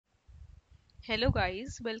Hello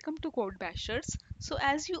guys, welcome to Code Bashers. So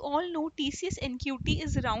as you all know, TCS NQT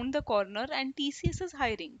is around the corner and TCS is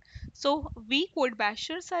hiring. So we Code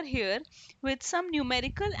Bashers are here with some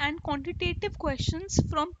numerical and quantitative questions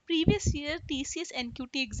from previous year TCS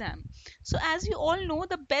NQT exam. So as you all know,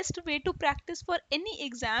 the best way to practice for any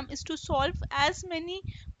exam is to solve as many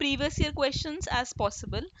previous year questions as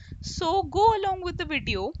possible. So go along with the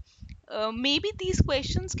video. Maybe these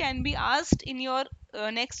questions can be asked in your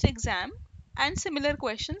next exam and similar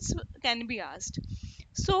questions can be asked.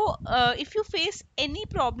 So if you face any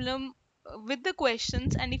problem with the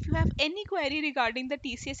questions and if you have any query regarding the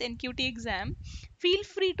TCS NQT exam, feel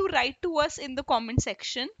free to write to us in the comment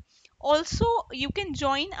section. Also, you can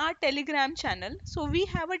join our Telegram channel. So we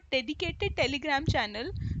have a dedicated Telegram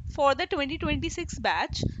channel for the 2026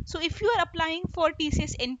 batch. So if you are applying for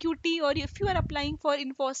TCS NQT or if you are applying for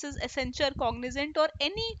Infosys, Accenture, Cognizant or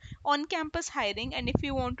any on-campus hiring, and if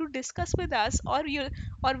you want to discuss with us or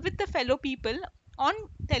with the fellow people on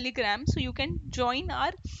Telegram, so you can join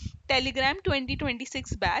our Telegram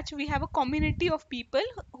 2026 batch. We have a community of people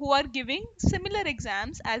who are giving similar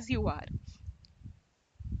exams as you are.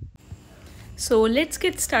 So let's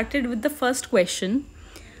get started with the first question.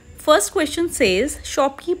 First question says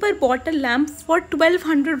shopkeeper bought a lamp for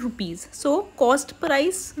 1200 rupees. So cost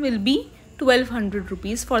price will be 1200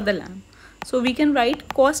 rupees for the lamp. So we can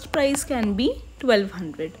write cost price can be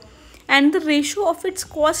 1200 and the ratio of its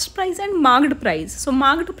cost price and marked price. So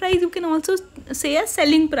marked price you can also say a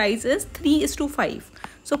selling price is 3:5.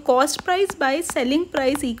 So cost price by selling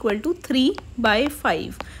price equal to 3 by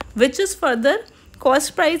 5, which is further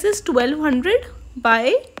cost price is 1200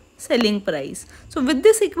 by selling price. So with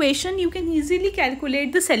this equation you can easily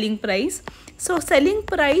calculate the selling price. So selling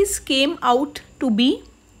price came out to be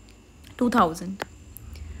 2000.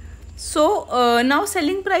 So now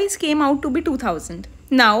selling price came out to be 2000.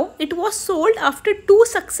 Now it was sold after two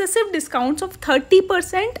successive discounts of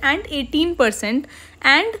 30% and 18%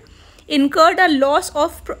 and incurred a loss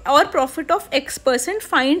of or profit of X%,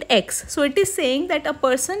 find X. So it is saying that a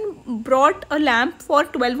person brought a lamp for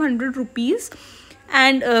 1200 rupees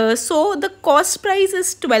and so the cost price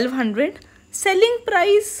is 1200, selling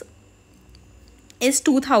price is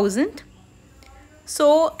 2000.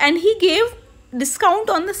 So and he gave discount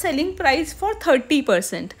on the selling price for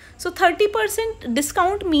 30%. So 30%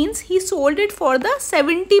 discount means he sold it for the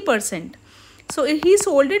 70%. So he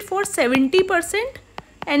sold it for 70%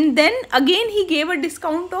 and then again he gave a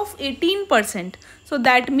discount of 18%. So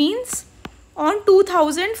that means on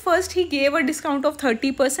 2000 first he gave a discount of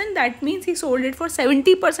 30%. That means he sold it for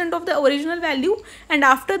 70% of the original value and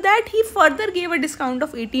after that he further gave a discount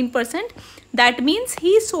of 18%. That means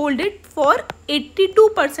he sold it for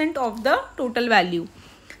 82% of the total value.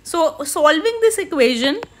 So solving this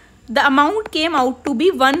equation, the amount came out to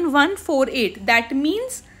be 1148. That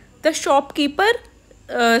means the shopkeeper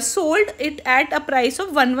sold it at a price of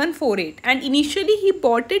 1148 and initially he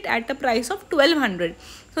bought it at a price of 1200.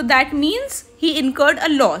 So that means he incurred a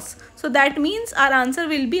loss. So that means our answer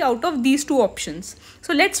will be out of these two options.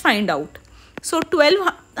 So let's find out. So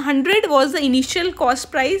 1200 was the initial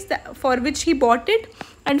cost price for which he bought it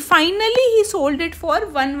and finally he sold it for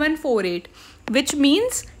 1148, which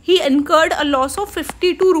means he incurred a loss of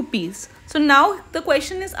 52 rupees. So now the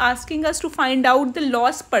question is asking us to find out the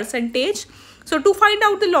loss percentage. So to find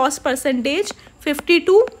out the loss percentage,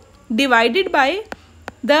 52 divided by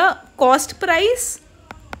the cost price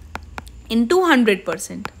into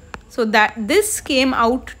 100%. So that this came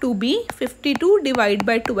out to be 52 divided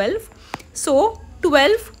by 12. So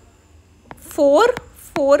 12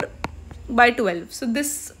 4 by 12. So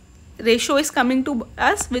this ratio is coming to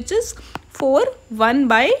us, which is 4 1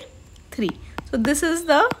 by 3. So this is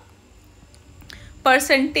the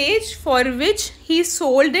percentage for which he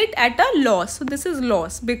sold it at a loss. So this is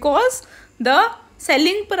loss because the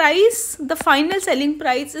selling price, the final selling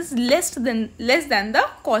price is less than the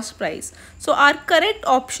cost price. So our correct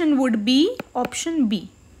option would be option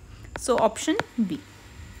B. So option B.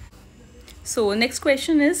 So next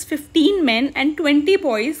question is 15 men and 20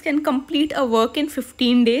 boys can complete a work in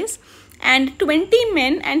 15 days and 20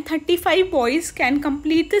 men and 35 boys can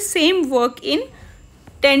complete the same work in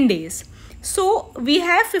 10 days. So we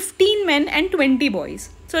have 15 men and 20 boys.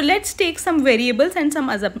 So let's take some variables and some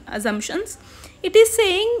assumptions. It is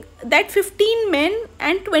saying that 15 men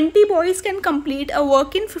and 20 boys can complete a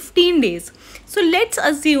work in 15 days. So let's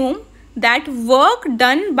assume that work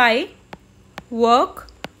done by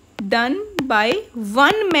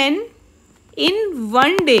one man in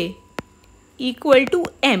 1 day equal to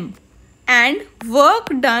M and work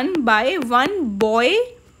done by one boy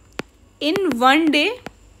in 1 day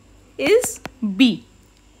is B.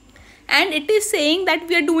 and it is saying that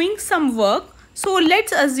we are doing some work. So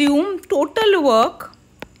let's assume total work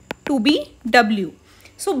to be W.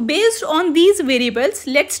 So based on these variables,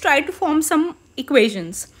 let's try to form some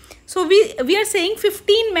equations. So we are saying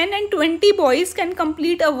 15 men and 20 boys can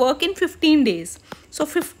complete a work in 15 days. So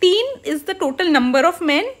 15 is the total number of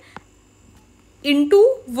men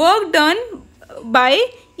into work done by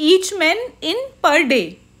each man in per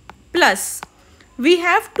day, plus we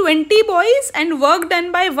have 20 boys and work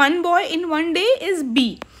done by one boy in one day is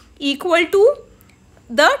B, equal to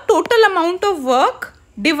the total amount of work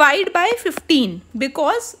divided by 15,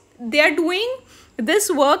 because they are doing this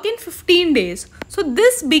work in 15 days. So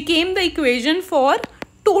this became the equation for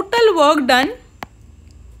total work done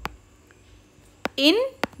in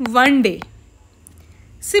one day.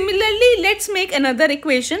 Similarly, let's make another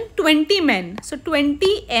equation, 20 men. So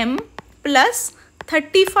 20m plus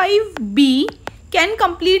 35b can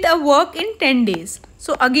complete a work in 10 days.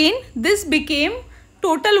 So again, this became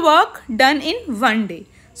total work done in one day.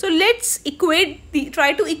 So let's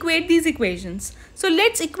try to equate these equations. So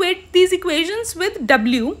let's equate these equations with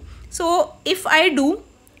W. So if I do,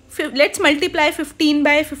 let's multiply 15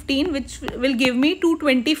 by 15, which will give me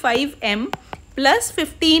 225m, plus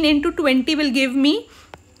 15 into 20 will give me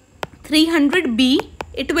 300b.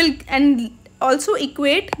 It will, and also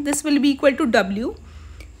equate, this will be equal to W,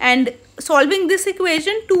 and solving this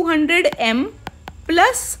equation, 200m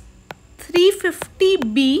plus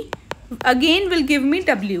 350b again will give me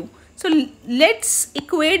W. So let's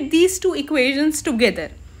equate these two equations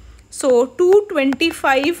together. So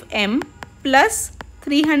 225m plus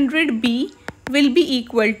 300b will be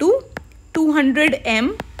equal to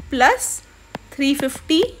 200m plus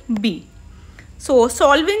 350b. So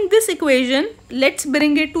solving this equation, let's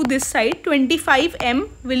bring it to this side. 25m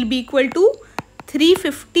will be equal to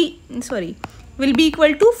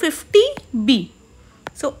 50b.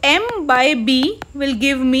 So m by b will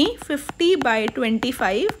give me 50 by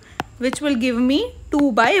 25, which will give me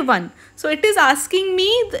 2 by 1. So it is asking me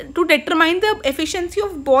to determine the efficiency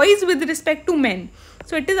of boys with respect to men.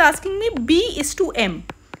 So it is asking me b is to m.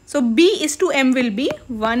 So b is to m will be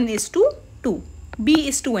 1 is to 2. B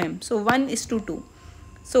is to m. So 1 is to 2.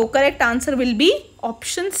 So correct answer will be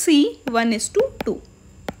option C, 1 is to 2.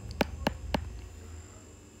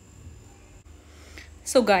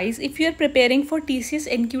 So guys, if you are preparing for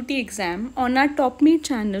TCS NQT exam, on our Top Meet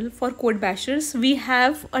channel for Code Bashers, we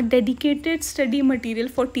have a dedicated study material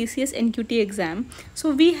for TCS NQT exam.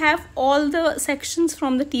 So we have all the sections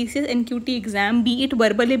from the TCS NQT exam, be it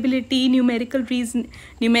verbal ability, numerical,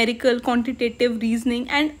 quantitative reasoning,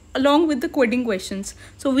 and along with the coding questions.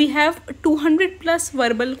 So we have 200 plus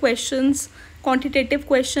verbal questions, quantitative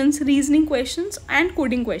questions, reasoning questions, and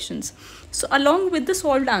coding questions. So along with the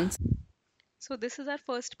solved answers. So this is our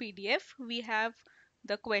first PDF. We have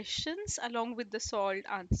the questions along with the solved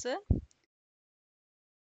answer.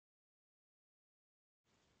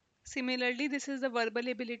 Similarly, this is the verbal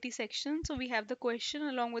ability section. So we have the question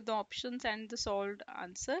along with the options and the solved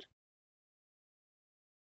answer.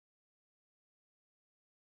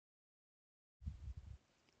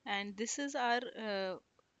 And this is our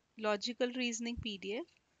logical reasoning PDF.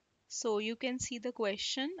 So you can see the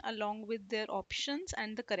question along with their options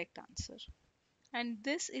and the correct answer. And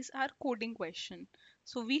this is our coding question.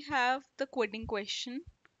 So we have the coding question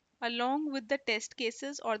along with the test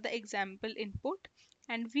cases or the example input,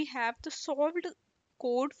 and we have the solved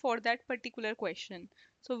code for that particular question.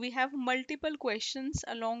 So we have multiple questions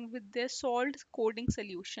along with their solved coding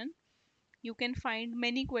solution. You can find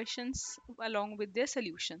many questions along with their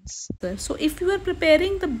solutions. So if you are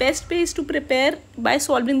preparing, the best way is to prepare by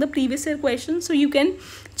solving the previous year questions. So you can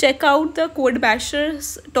check out the Code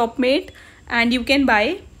Bashers Top Mate and you can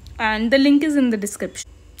buy, and the link is in the description.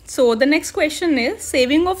 So the next question is,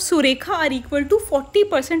 saving of Surekha are equal to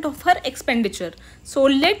 40% of her expenditure. So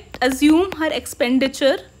let's assume her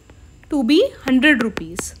expenditure to be 100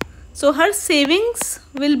 rupees. So her savings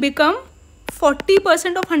will become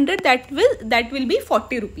 40% of 100, that will be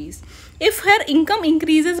 40 rupees. If her income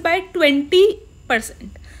increases by 20%,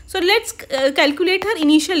 so let's calculate her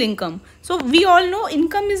initial income. So we all know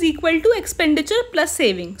income is equal to expenditure plus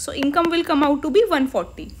saving. So income will come out to be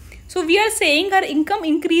 140. So we are saying her income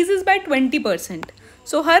increases by 20%.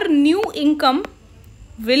 So her new income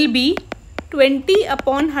will be 20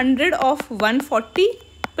 upon 100 of 140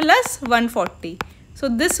 plus 140. So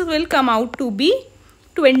this will come out to be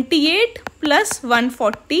 28 plus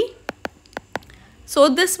 140. So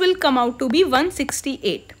this will come out to be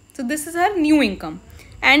 168. So this is her new income.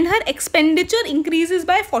 And her expenditure increases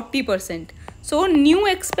by 40%. So new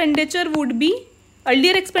expenditure would be,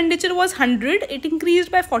 earlier expenditure was 100, it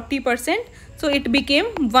increased by 40%. so it became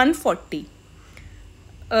 140.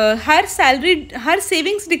 Her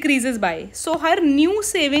savings decreases by, so her new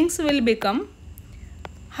savings will become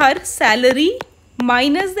her salary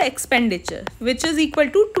minus the expenditure, which is equal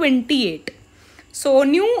to 28. So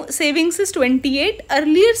new savings is 28,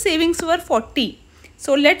 earlier savings were 40.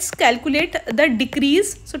 So let's calculate the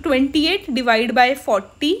decrease. So 28 divided by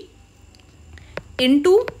 40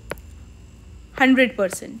 into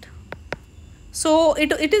 100%. So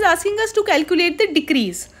it is asking us to calculate the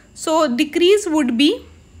decrease. So decrease would be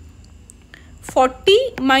 40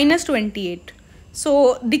 minus 28.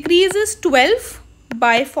 So decrease is 12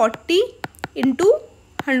 by 40 into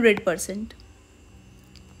 100%.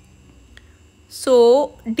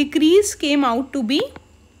 So decrease came out to be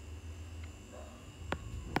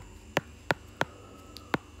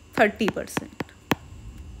 30%.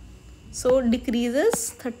 So decrease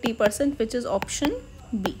is 30%, which is option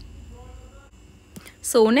B.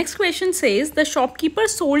 So next question says the shopkeeper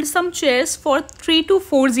sold some chairs for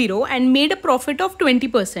 3240 and made a profit of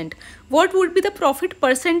 20%. What would be the profit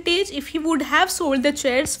percentage if he would have sold the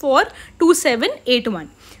chairs for 2781?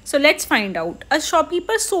 So let's find out. A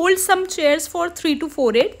shopkeeper sold some chairs for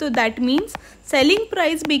 3248. So that means selling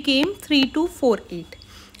price became 3248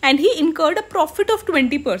 and he incurred a profit of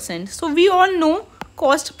 20%. So we all know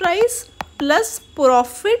cost price plus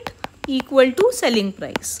profit equal to selling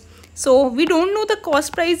price. So we don't know the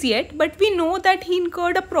cost price yet, but we know that he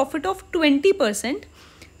incurred a profit of 20%.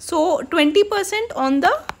 So 20% on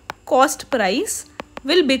the cost price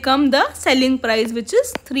will become the selling price, which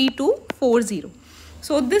is 3240.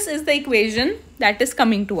 So this is the equation that is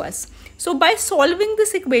coming to us. So by solving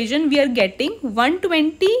this equation, we are getting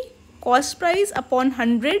 120 cost price upon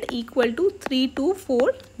 100 equal to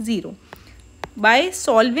 3240. By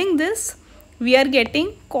solving this, we are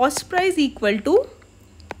getting cost price equal to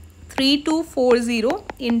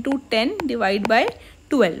 3240 into 10 divided by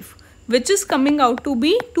 12, which is coming out to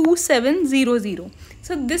be 2700.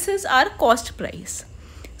 So this is our cost price.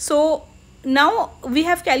 So now we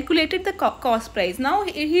have calculated the cost price. Now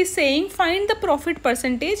he is saying find the profit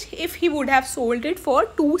percentage if he would have sold it for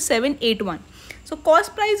 2781. So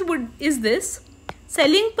cost price is this.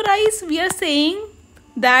 Selling price, we are saying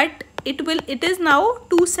that it is now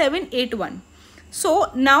 2781. So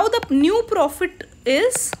now the new profit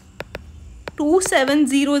is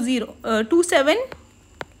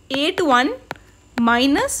 2781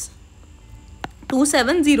 minus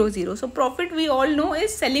 2700. So profit we all know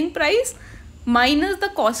is selling price minus the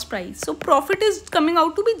cost price. So profit is coming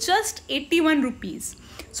out to be just 81 rupees.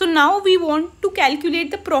 So now we want to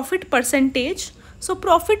calculate the profit percentage. So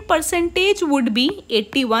profit percentage would be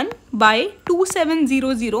 81 by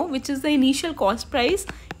 2700, which is the initial cost price,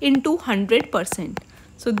 into 100%.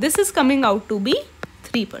 So this is coming out to be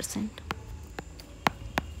 3%.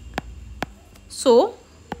 So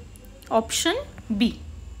option B.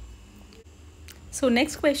 So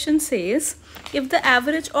next question says if the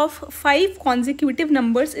average of 5 consecutive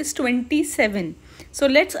numbers is 27. So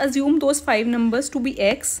let's assume those 5 numbers to be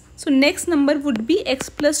x. So next number would be x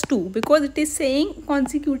plus 2 because it is saying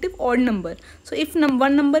consecutive odd number. So if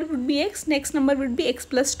one number would be x, next number would be x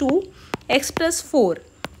plus 2, x plus 4.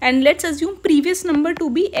 And let's assume previous number to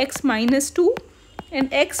be x minus 2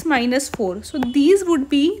 and x minus 4. So these would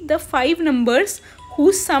be the 5 numbers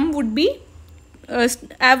whose sum would be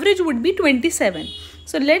average would be 27.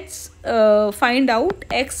 So let's find out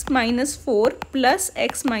x minus 4 plus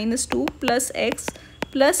x minus 2 plus x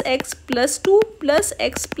plus 2 plus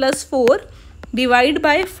x plus 4 divided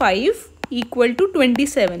by 5 equal to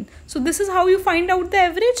 27. So this is how you find out the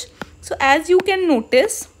average. So as you can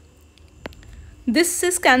notice, this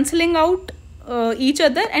is cancelling out each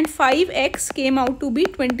other and 5x came out to be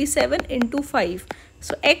 27 into 5.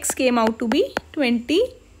 So x came out to be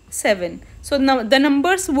 27. So now the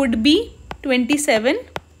numbers would be 27,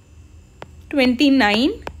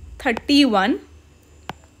 29, 31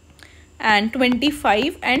 and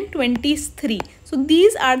 25 and 23. So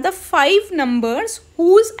these are the 5 numbers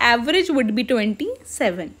whose average would be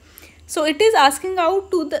 27. So it is asking out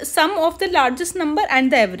to the sum of the largest number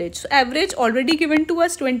and the average. So average already given to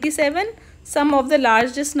us 27, sum of the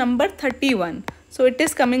largest number 31. So it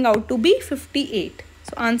is coming out to be 58.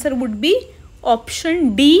 So answer would be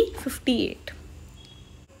option D, 58.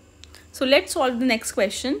 So let's solve the next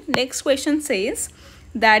question. Next question says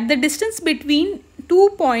that the distance between 2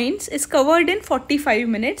 points is covered in 45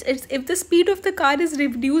 minutes. If the speed of the car is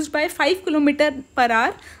reduced by 5 km per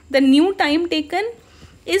hour, the new time taken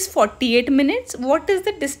is 48 minutes. What is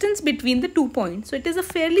the distance between the 2 points? So it is a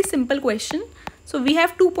fairly simple question. So we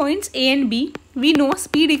have 2 points A and B. We know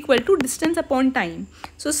speed equal to distance upon time.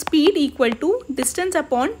 So speed equal to distance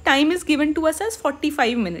upon time is given to us as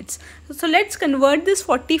 45 minutes. So let's convert this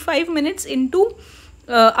 45 minutes into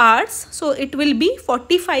hours. So it will be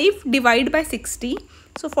 45 divided by 60.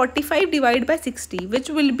 So 45 divided by 60, which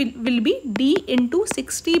will be D into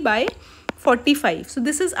 60 by 45. So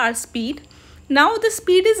this is our speed. Now the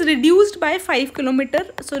speed is reduced by 5 kilometer.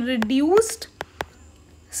 So reduced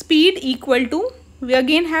speed equal to, we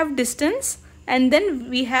again have distance and then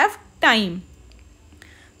we have time.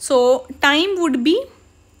 So time would be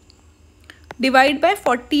divided by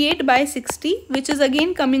 48 by 60, which is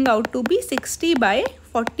again coming out to be 60 by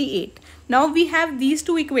 48. Now we have these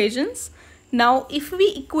two equations. Now if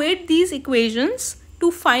we equate these equations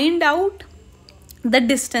to find out the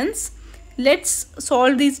distance, let's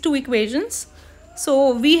solve these two equations.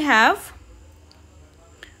 So we have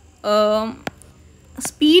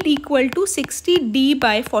speed equal to 60d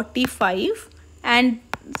by 45 and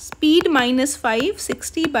speed minus 5,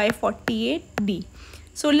 60 by 48d.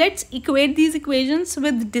 So let's equate these equations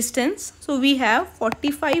with distance. So we have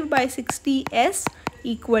 45 by 60 s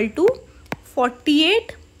equal to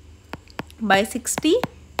 48 by 60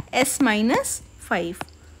 s minus 5.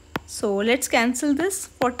 So let's cancel this.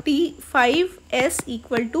 45 s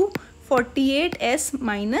equal to 48 s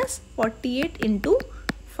minus 48 into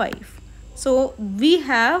 5. So we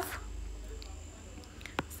have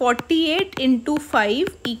 48 into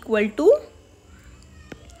 5 equal to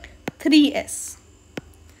 3s.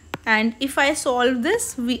 And if I solve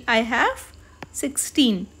this, I have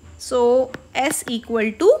 16. So s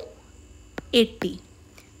equal to 80.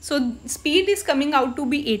 So speed is coming out to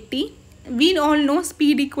be 80. We all know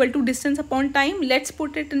speed equal to distance upon time. Let's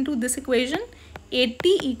put it into this equation.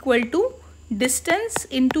 80 equal to distance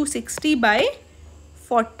into 60 by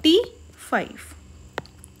 45.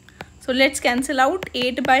 So let's cancel out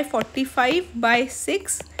 8 by 45 by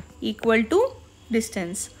 6 equal to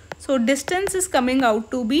distance. So distance is coming out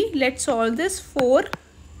to be, let's solve this, 4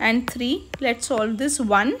 and 3. Let's solve this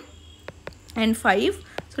 1 and 5.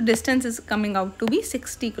 So distance is coming out to be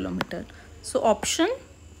 60 kilometer. So option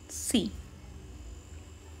C.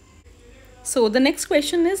 So the next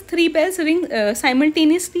question is, 3 bells ring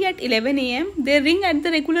simultaneously at 11 AM. They ring at the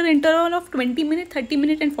regular interval of 20 minutes, 30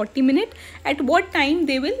 minutes and 40 minutes. At what time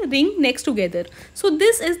they will ring next together? So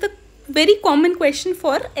this is the very common question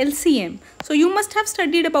for LCM. So you must have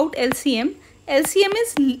studied about LCM. LCM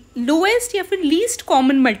is lowest या फिर least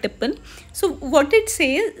common multiple. So what it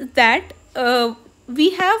says that we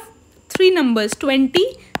have 3 numbers,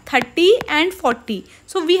 20, 30 and 40.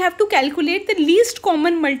 So we have to calculate the least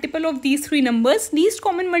common multiple of these 3 numbers. Least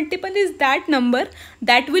common multiple is that number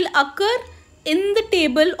that will occur in the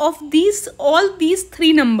table of all these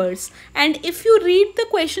 3 numbers. And if you read the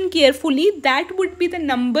question carefully, that would be the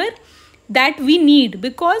number that we need,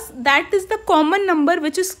 because that is the common number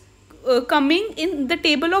which is coming in the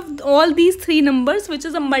table of all these 3 numbers, which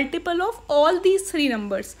is a multiple of all these 3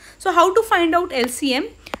 numbers. So how to find out LCM?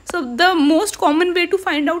 So the most common way to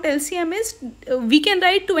find out LCM is we can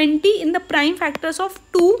write 20 in the prime factors of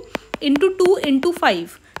 2 into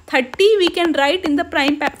 5. 30 we can write in the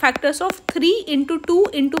prime factors of 3 into 2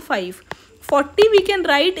 into 5. 40 we can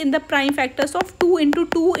write in the prime factors of 2 into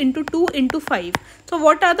 2 into 2 into 5. So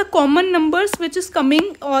what are the common numbers which is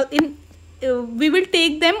coming in? We will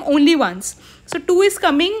take them only once. So 2 is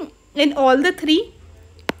coming in all the 3.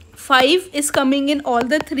 5 is coming in all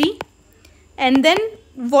the 3. And then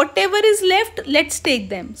whatever is left, let's take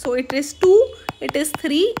them. So it is 2, it is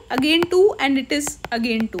 3, again 2 and it is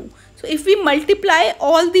again 2. So if we multiply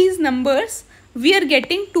all these numbers, we are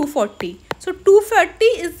getting 240. So 240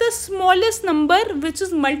 is the smallest number which is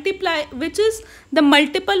the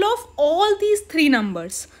multiple of all these 3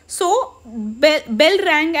 numbers. So bell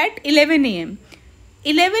rang at 11 AM.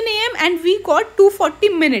 11 AM and we got 240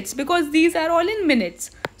 minutes because these are all in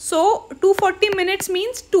minutes. So 240 minutes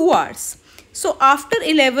means 2 hours. So after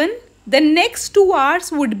 11, the next 2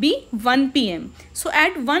 hours would be 1 PM. So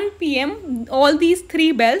at 1 PM, all these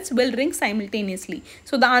 3 bells will ring simultaneously.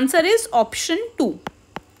 So the answer is option 2.